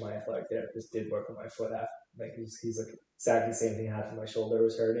 actually, my athletic therapist did work on my foot after. Like, he's like, exactly the same thing happened. My shoulder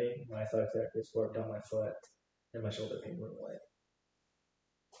was hurting. My athletic therapist worked on my foot, and my shoulder pain went away.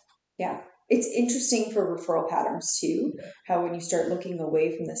 Yeah. It's interesting for referral patterns, too, how when you start looking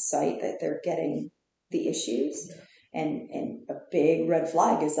away from the site that they're getting the issues. Yeah. And a big red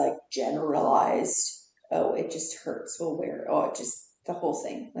flag is like generalized, oh, it just hurts. Well, where? Oh, it just, the whole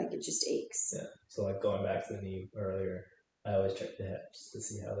thing, like it just aches. Yeah. So like going back to the knee earlier, I always check the hips to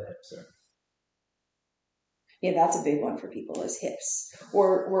see how the hips are. Yeah, that's a big one for people is hips.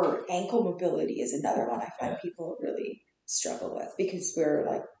 Or ankle mobility is another one I find people really struggle with because we're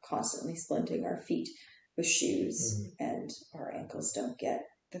like constantly splinting our feet with shoes and our ankles don't get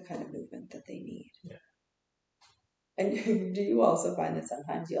the kind of movement that they need. Yeah. And do you also find that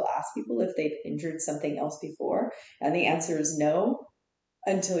sometimes you'll ask people if they've injured something else before and the answer is no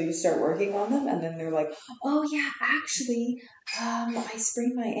until you start working on them and then they're like, oh yeah, actually, I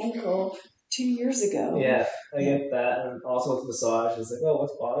sprained my ankle 2 years ago. Yeah, I get that. And also with massage, it's like, oh,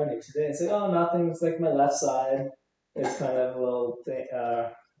 what's bothering you today? It's like, oh, nothing. It's like my left side. It's kind of a little thing,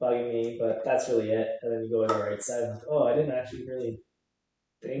 bugging me, but that's really it. And then you go to the right side and oh, I didn't actually really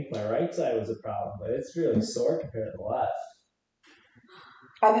think my right side was a problem, but it's really sore compared to the left.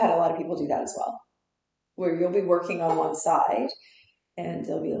 I've had a lot of people do that as well, where you'll be working on one side and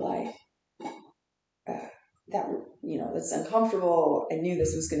they'll be like, that's uncomfortable. I knew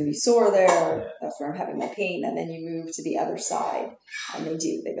this was going to be sore there. Yeah. That's where I'm having my pain. And then you move to the other side and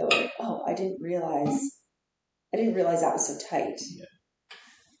they go like, oh, I didn't realize that was so tight.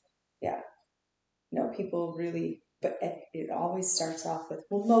 Yeah. No, people really, but it always starts off with,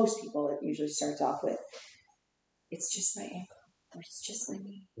 well, most people, it usually starts off with, it's just my ankle or it's just my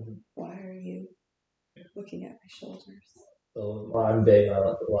knee. Mm-hmm. Why are you looking at my shoulders? So I'm big on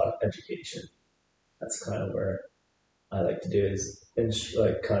a lot of education. That's kind of where I like to do is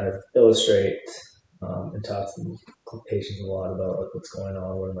kind of illustrate and talk to patients a lot about like, what's going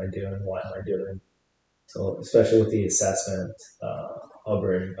on, what am I doing, why am I doing. So especially with the assessment,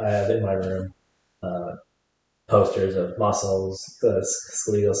 I have in my room posters of muscles, the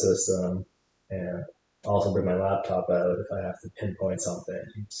skeletal system, and also bring my laptop out if I have to pinpoint something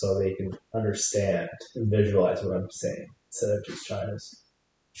so they can understand and visualize what I'm saying instead of just trying to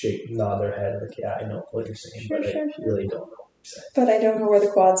nod their head like, yeah, I know what you're saying, but I really don't know what you're saying. But I don't know where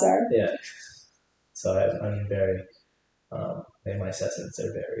the quads are. Yeah. So I'm very, in my sessions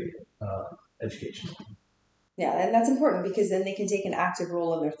are very educational. Yeah, and that's important because then they can take an active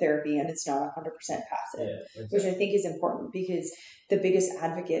role in their therapy and it's not 100% passive, exactly. Which I think is important because the biggest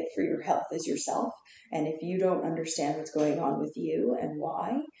advocate for your health is yourself. And if you don't understand what's going on with you and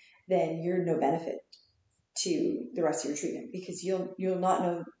why, then you're no benefit to the rest of your treatment because you'll not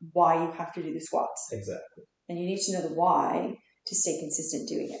know why you have to do the squats. Exactly. And you need to know the why to stay consistent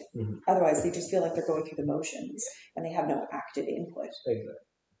doing it. Mm-hmm. Otherwise, they just feel like they're going through the motions and they have no active input. Exactly.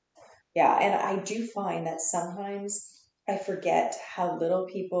 Yeah, and I do find that sometimes I forget how little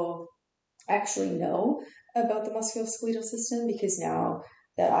people actually know about the musculoskeletal system because now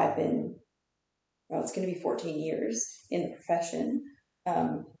that I've been, it's going to be 14 years in the profession,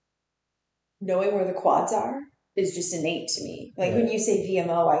 knowing where the quads are is just innate to me. Like when you say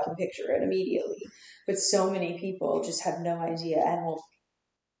VMO, I can picture it immediately. But so many people just have no idea and will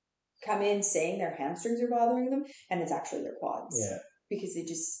come in saying their hamstrings are bothering them, and it's actually their quads. Yeah. Because they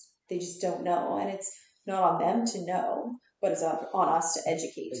just don't know, and it's not on them to know, but it's on us to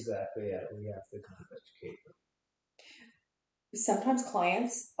educate. Exactly. Yeah, we have to kind of educate them. Sometimes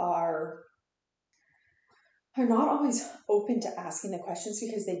clients are not always open to asking the questions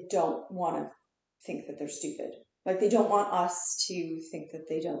because they don't want to think that they're stupid. Like they don't want us to think that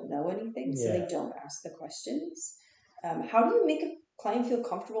they don't know anything, so they don't ask the questions. How do you make a client feel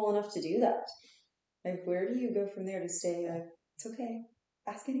comfortable enough to do that? Like, where do you go from there to say, it's okay,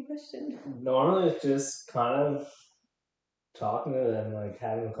 ask any question? Normally, it's just kind of talking to them, like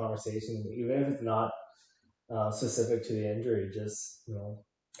having a conversation, even if it's not specific to the injury. Just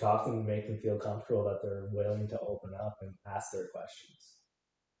talk to them, make them feel comfortable that they're willing to open up and ask their questions.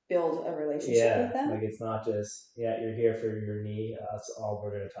 Build a relationship with them. Like it's not just you're here for your knee. That's all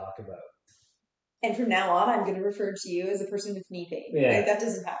we're going to talk about. And from now on, I'm going to refer to you as a person with knee pain. Yeah, like, that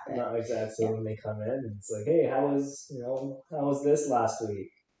doesn't happen. Not exactly. So when they come in, it's like, hey, how was this last week?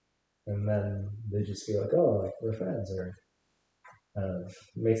 And then they just feel like, oh, like we're friends, or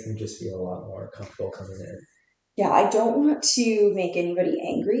makes them just feel a lot more comfortable coming in. Yeah, I don't want to make anybody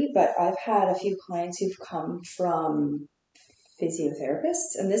angry, but I've had a few clients who've come from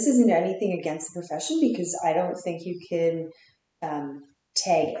physiotherapists, and this isn't anything against the profession because I don't think you can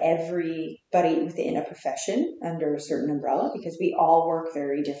tag everybody within a profession under a certain umbrella because we all work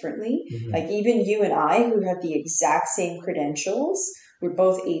very differently. Mm-hmm. Like even you and I, who have the exact same credentials, we're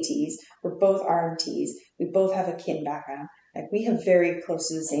both ATs, we're both RMTs, we both have a kin background. Like we have very close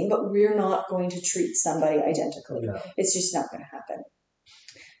to the same, but we're not going to treat somebody identically. No. It's just not going to happen.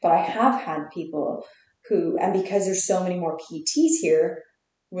 But I have had people who, and because there's so many more PTs here,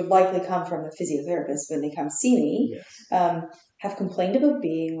 would likely come from a physiotherapist when they come see me, yes. Have complained about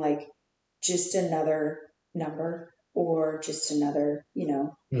being like just another number or just another,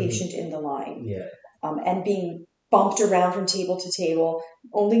 patient in the line. Yeah. And being bumped around from table to table,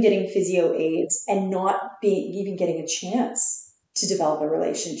 only getting physio aids and not even getting a chance to develop a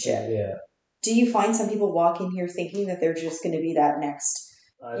relationship. Yeah. Do you find some people walk in here thinking that they're just going to be that next,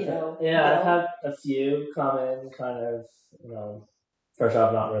 I've had a few come in kind of, first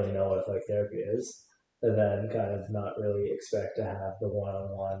off, not really know what like therapy is, and then kind of not really expect to have the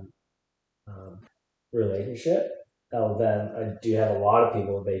one-on-one relationship. Then I do have a lot of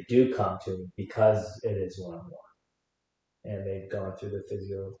people, they do come to me because it is one-on-one. And they've gone through the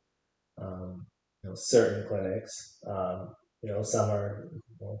physio, certain clinics. Some are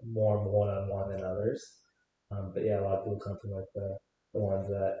more one-on-one than others. But yeah, a lot of people come from like the ones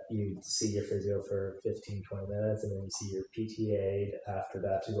that you see your physio for 15, 20 minutes, and then you see your PTA after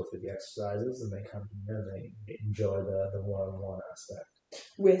that to go through the exercises, and they come here and they enjoy the one-on-one aspect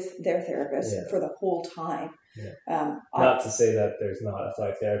with their therapist for the whole time. Yeah. Not to say that there's not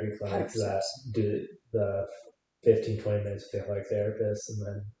athletic therapy clinics 100%. That do the 15, 20 minutes with the athletic therapist, and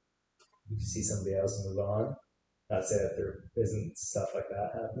then you see somebody else and move on. Not to say that there isn't stuff like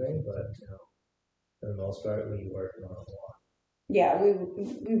that happening, but for the most part, we work one-on-one. Yeah,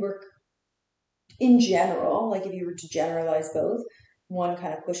 we work in general, like if you were to generalize both, one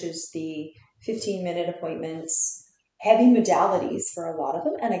kind of pushes the 15-minute appointments, heavy modalities for a lot of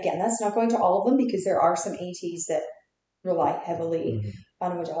them. And again, that's not going to all of them because there are some ATs that rely heavily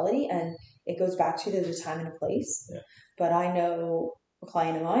on a modality, and it goes back to there's a time and a place. Yeah. But I know a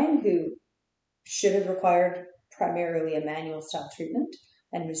client of mine who should have required primarily a manual style treatment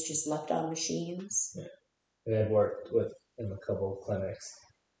and was just left on machines. Yeah. And I've worked in a couple of clinics,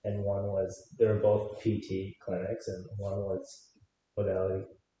 and they were both PT clinics, and one was modality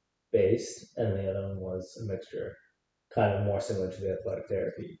based, and the other one was a mixture kind of more similar to the athletic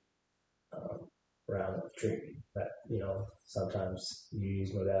therapy round of treatment. That sometimes you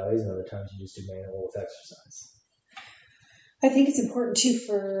use modalities, and other times you just do manual with exercise. I think it's important too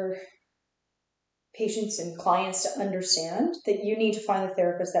for patients and clients to understand that you need to find the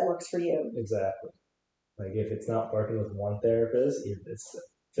therapist that works for you. Exactly. Like if it's not working with one therapist, if it's a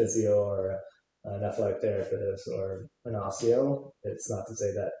physio or an athletic therapist or an osteo, it's not to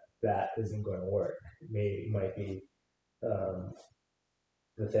say that that isn't going to work. It might be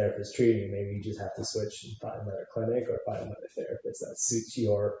the therapist treating you. Maybe you just have to switch and find another clinic or find another therapist that suits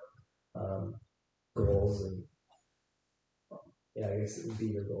your goals and I guess it would be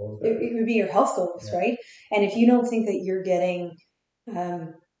your goals. It would be your health goals, right? And if you don't think that you're getting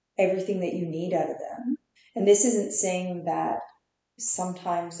everything that you need out of them, and this isn't saying that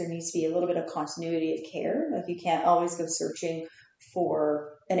sometimes there needs to be a little bit of continuity of care. Like you can't always go searching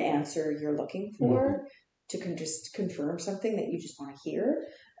for an answer you're looking for to just confirm something that you just want to hear.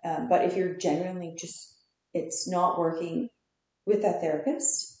 But if you're genuinely it's not working with that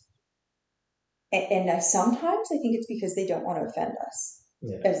therapist, and sometimes I think it's because they don't want to offend us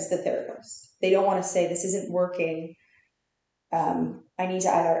as the therapist. They don't want to say, this isn't working. I need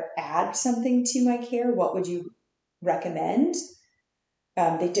to either add something to my care. What would you recommend?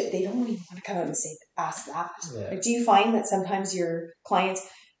 They don't even want to come out and ask that. Yeah. Like, do you find that sometimes your clients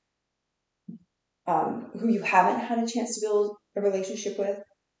who you haven't had a chance to build a relationship with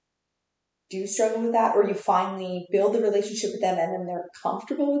do struggle with that, or you finally build the relationship with them and then they're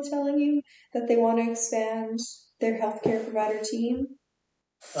comfortable with telling you that they want to expand their healthcare provider team?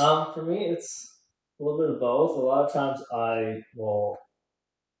 For me, it's a little bit of both. A lot of times I will,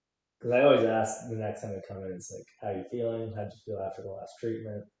 because I always ask the next time they come in, it's like, how are you feeling? How'd you feel after the last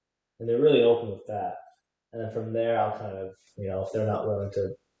treatment? And they're really open with that. And then from there, I'll kind of, if they're not willing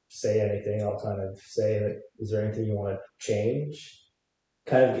to say anything, I'll kind of say, like, is there anything you want to change?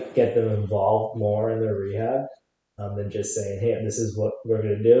 Kind of get them involved more in their rehab than just saying, hey, this is what we're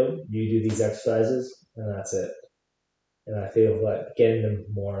going to do. You do these exercises, and that's it. And I feel like getting them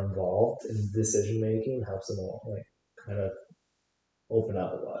more involved in decision making helps them all, kind of open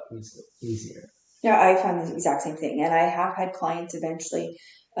up a lot easier. Yeah, I find the exact same thing. And I have had clients eventually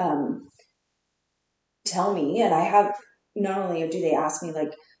tell me, and I have, not only do they ask me,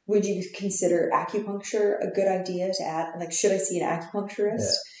 like, would you consider acupuncture a good idea to add? Like, should I see an acupuncturist?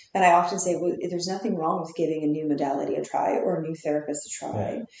 Yeah. And I often say, well, there's nothing wrong with giving a new modality a try or a new therapist a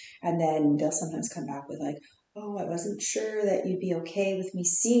try. Yeah. And then they'll sometimes come back with like, oh, I wasn't sure that you'd be okay with me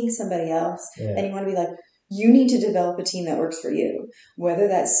seeing somebody else. Yeah. And you want to be like, you need to develop a team that works for you. Whether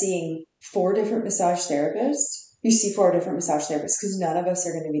that's seeing 4 different massage therapists, you see 4 different massage therapists because none of us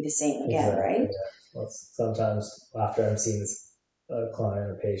are going to be the same again, exactly, right? Yeah. Well, sometimes after I'm seeing this client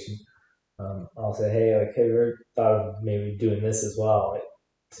or patient, I'll say, hey, have you ever thought of maybe doing this as well,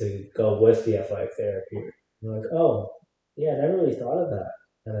 to go with the athletic therapy? And they're like, oh, yeah, I never really thought of that.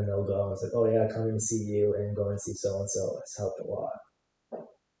 And then they'll go and it's like, oh yeah, come and see you and go and see so-and-so. It's helped a lot.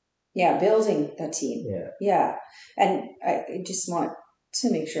 Yeah, building that team. Yeah. Yeah. And I just want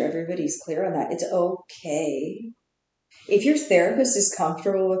to make sure everybody's clear on that. It's okay. If your therapist is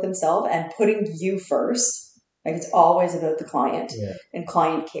comfortable with himself and putting you first, like it's always about the client and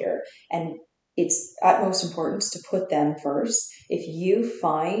client care. And it's utmost importance to put them first. If you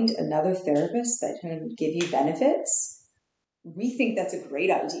find another therapist that can give you benefits, we think that's a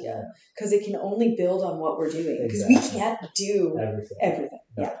great idea because it can only build on what we're doing because we can't do everything.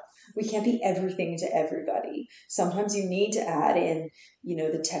 Yeah. We can't be everything to everybody. Sometimes you need to add in,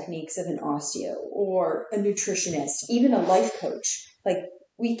 the techniques of an osteo or a nutritionist, even a life coach. Like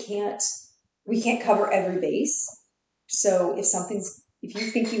we can't cover every base. So if you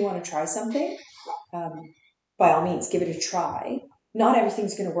think you want to try something, by all means, give it a try. Not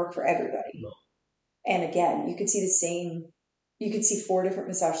everything's going to work for everybody. No. And again, you could see 4 different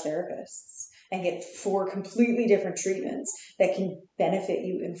massage therapists and get 4 completely different treatments that can benefit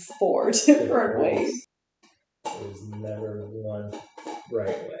you in 4 different ways. There's never one right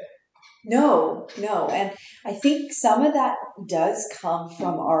way. No. And I think some of that does come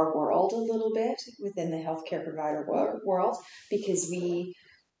from our world a little bit within the healthcare provider world because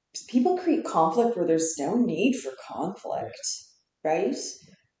people create conflict where there's no need for conflict, right?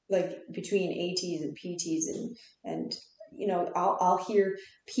 Like between ATs and PTs and I'll hear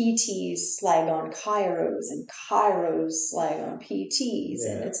PTs slag on chiros and chiros slag on PTs.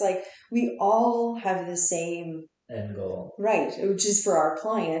 And it's like, we all have the same end goal. Right. Which is for our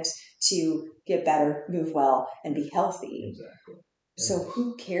client to get better, move well, and be healthy. Exactly. So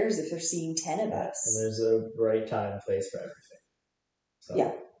who cares if they're seeing 10 of us? And there's a right time and place for everything. So,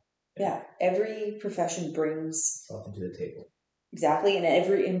 Yeah. Every profession brings something to the table. Exactly. And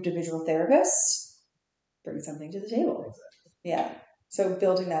every individual therapist brings something to the table. Exactly. Yeah. So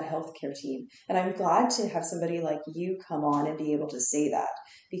building that healthcare team. And I'm glad to have somebody like you come on and be able to say that,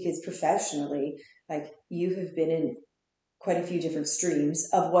 because professionally, like, you have been in quite a few different streams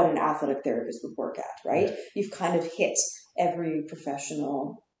of what an athletic therapist would work at, right? Yeah. You've kind of hit every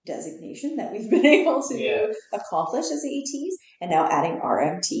professional designation that we've been able to accomplish as ATs, and now adding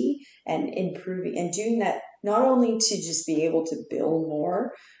RMT and improving and doing that, not only to just be able to bill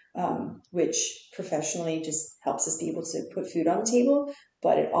more, which professionally just helps us be able to put food on the table,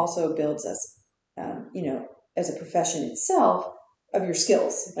 but it also builds us, as a profession itself, of your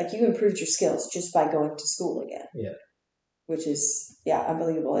skills. Like, you improved your skills just by going to school again. Yeah. Which is,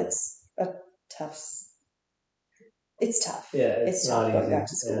 unbelievable. It's tough. Yeah, it's tough not going easy. back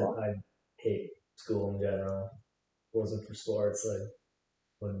to school. And I hate school in general. If it wasn't for sports, I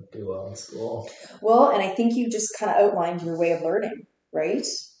wouldn't do well in school. Well, and I think you just kind of outlined your way of learning, right?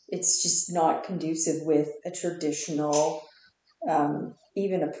 It's just not conducive with a traditional,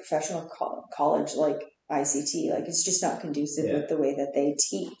 even a professional college like ICT. Like, it's just not conducive with the way that they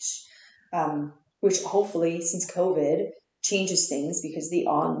teach, which hopefully, since COVID, changes things, because the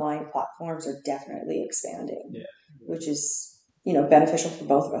online platforms are definitely expanding, which is, beneficial for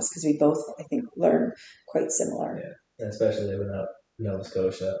both of us, because we both, I think, learn quite similar. Yeah, and especially living up in Nova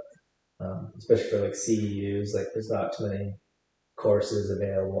Scotia, especially for like CEUs, like, there's not too many courses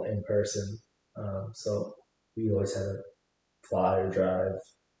available in person, so we always had to fly or drive,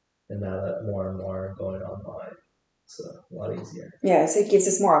 and now that more and more are going online, so a lot easier. Yeah, so it gives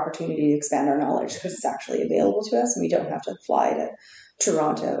us more opportunity to expand our knowledge, because it's actually available to us, and we don't have to fly to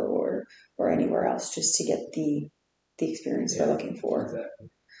Toronto or anywhere else just to get the experience we're looking for. Exactly.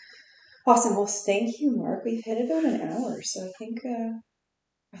 Awesome. Well, thank you, Mark. We've hit about an hour, so I think you'll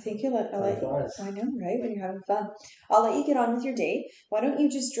let I know, right? When you're having fun, I'll let you get on with your day. Why don't you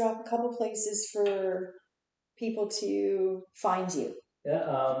just drop a couple places for people to find you? Yeah,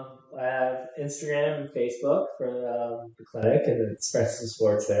 I have Instagram and Facebook for the clinic, and it's Expressive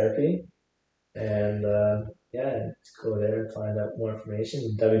Sports Therapy. And go there and find out more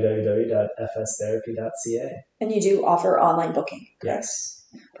information. www.fstherapy.ca. And you do offer online booking, correct? Yes.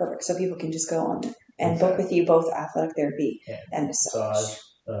 Perfect. So people can just go on and book with you, both athletic therapy and massage.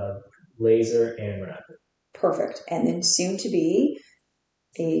 Laser, and rapid. Perfect. And then soon to be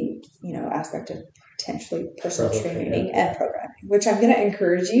a aspect of potentially personal training and programming, which I'm going to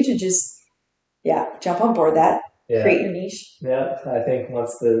encourage you to just jump on board that. Create your niche. Yeah, I think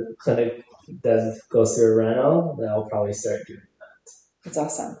once the clinic goes through a reno, then I'll probably start doing that. That's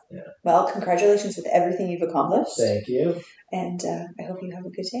awesome. Yeah. Well, congratulations with everything you've accomplished. Thank you. And I hope you have a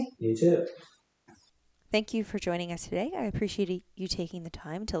good day. You too. Thank you for joining us today. I appreciate you taking the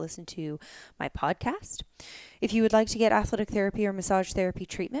time to listen to my podcast. If you would like to get athletic therapy or massage therapy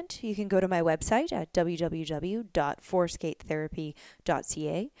treatment, you can go to my website at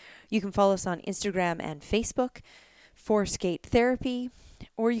www.foreskatetherapy.ca. You can follow us on Instagram and Facebook, Foreskate Therapy,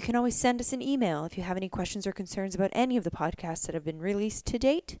 or you can always send us an email if you have any questions or concerns about any of the podcasts that have been released to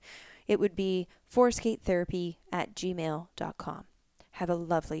date. It would be foreskatetherapy@gmail.com. Have a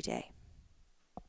lovely day.